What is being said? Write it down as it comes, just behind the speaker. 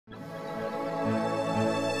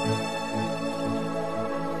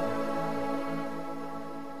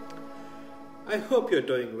I hope you're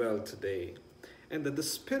doing well today and that the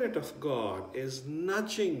Spirit of God is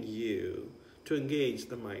nudging you to engage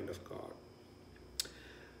the mind of God.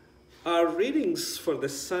 Our readings for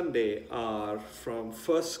this Sunday are from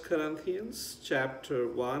 1 Corinthians chapter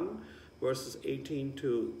 1, verses 18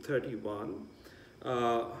 to 31,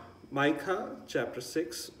 Micah chapter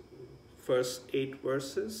 6, first 8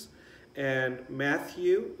 verses, and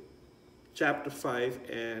Matthew chapter 5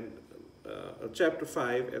 and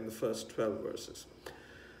the first 12 verses.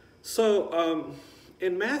 So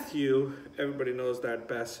in Matthew, everybody knows that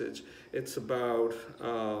passage. It's about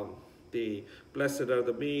the blessed are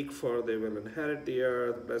the meek, for they will inherit the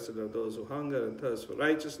earth. Blessed are those who hunger and thirst for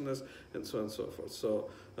righteousness, and so on and so forth. So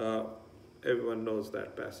everyone knows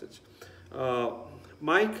that passage.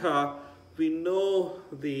 Micah, we know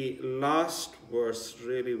the last verse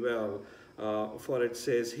really well, for it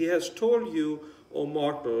says, "He has told you, O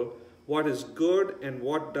mortal, what is good and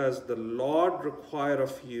what does the Lord require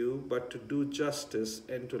of you, but to do justice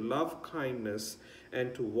and to love kindness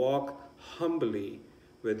and to walk humbly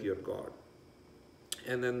with your God."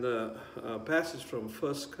 And then the passage from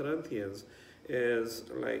 1 Corinthians is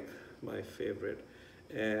like my favorite,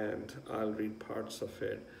 and I'll read parts of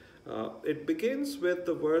it. It begins with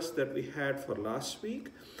the verse that we had for last week.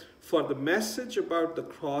 "For the message about the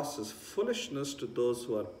cross is foolishness to those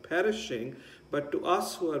who are perishing, but to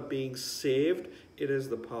us who are being saved, it is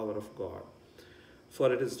the power of God.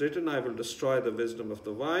 For it is written, I will destroy the wisdom of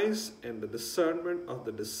the wise, and the discernment of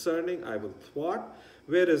the discerning I will thwart.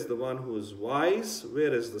 Where is the one who is wise?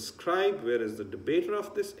 Where is the scribe? Where is the debater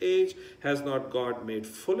of this age? Has not God made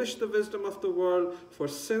foolish the wisdom of the world? For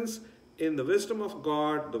since in the wisdom of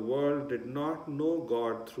God, the world did not know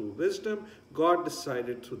God through wisdom, God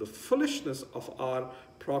decided through the foolishness of our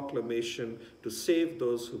proclamation to save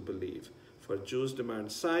those who believe. For Jews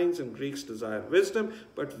demand signs and Greeks desire wisdom,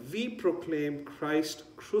 but we proclaim Christ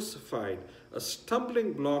crucified, a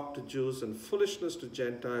stumbling block to Jews and foolishness to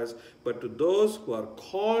Gentiles, but to those who are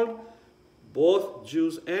called, both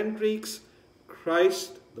Jews and Greeks,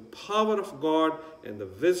 Christ, the power of God and the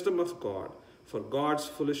wisdom of God. For God's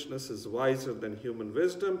foolishness is wiser than human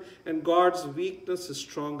wisdom, and God's weakness is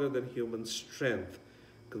stronger than human strength.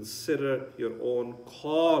 Consider your own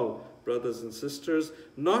call, brothers and sisters.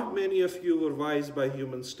 Not many of you were wise by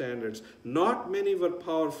human standards. Not many were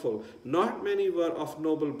powerful. Not many were of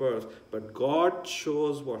noble birth. But God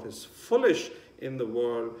chose what is foolish in the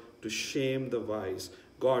world to shame the wise.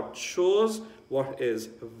 God chose what is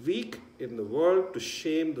weak in the world to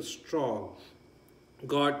shame the strong.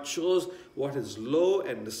 God chose what is low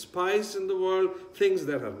and despised in the world, things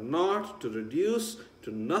that are not, to reduce to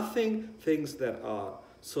nothing things that are,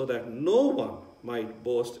 so that no one might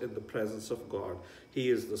boast in the presence of God. He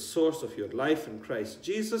is the source of your life in Christ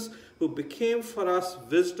Jesus, who became for us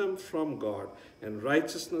wisdom from God, and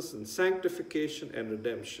righteousness and sanctification and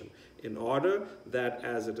redemption, in order that,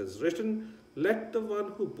 as it is written, let the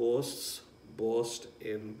one who boasts boast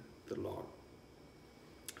in the Lord.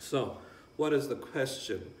 So, what is the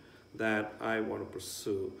question that I want to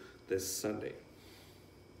pursue this Sunday?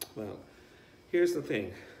 Well, here's the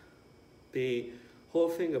thing. The whole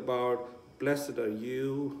thing about blessed are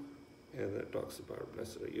you, and it talks about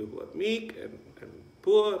blessed are you who are meek and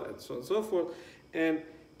poor, and so on and so forth. And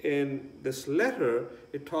in this letter,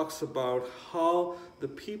 it talks about how the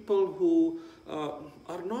people who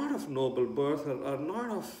are not of noble birth, are not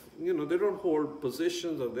of, they don't hold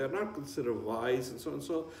positions, or they're not considered wise, and so on and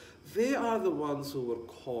so, they are the ones who were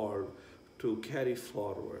called to carry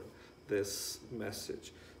forward this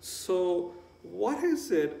message. So what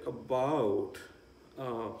is it about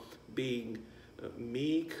being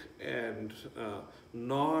meek and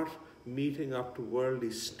not meeting up to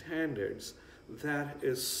worldly standards that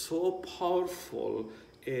is so powerful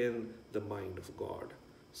in the mind of God?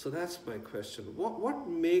 So that's my question. What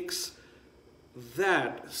makes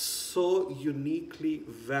that so uniquely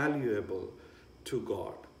valuable to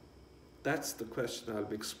God? That's the question I'll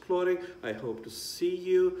be exploring. I hope to see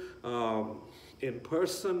you in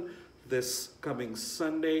person this coming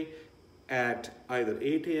Sunday at either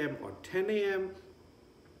 8 a.m. or 10 a.m.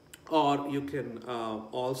 Or you can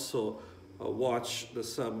also watch the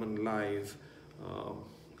sermon live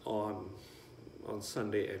on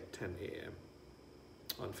Sunday at 10 a.m.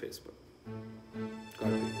 on Facebook.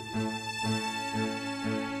 God be with you.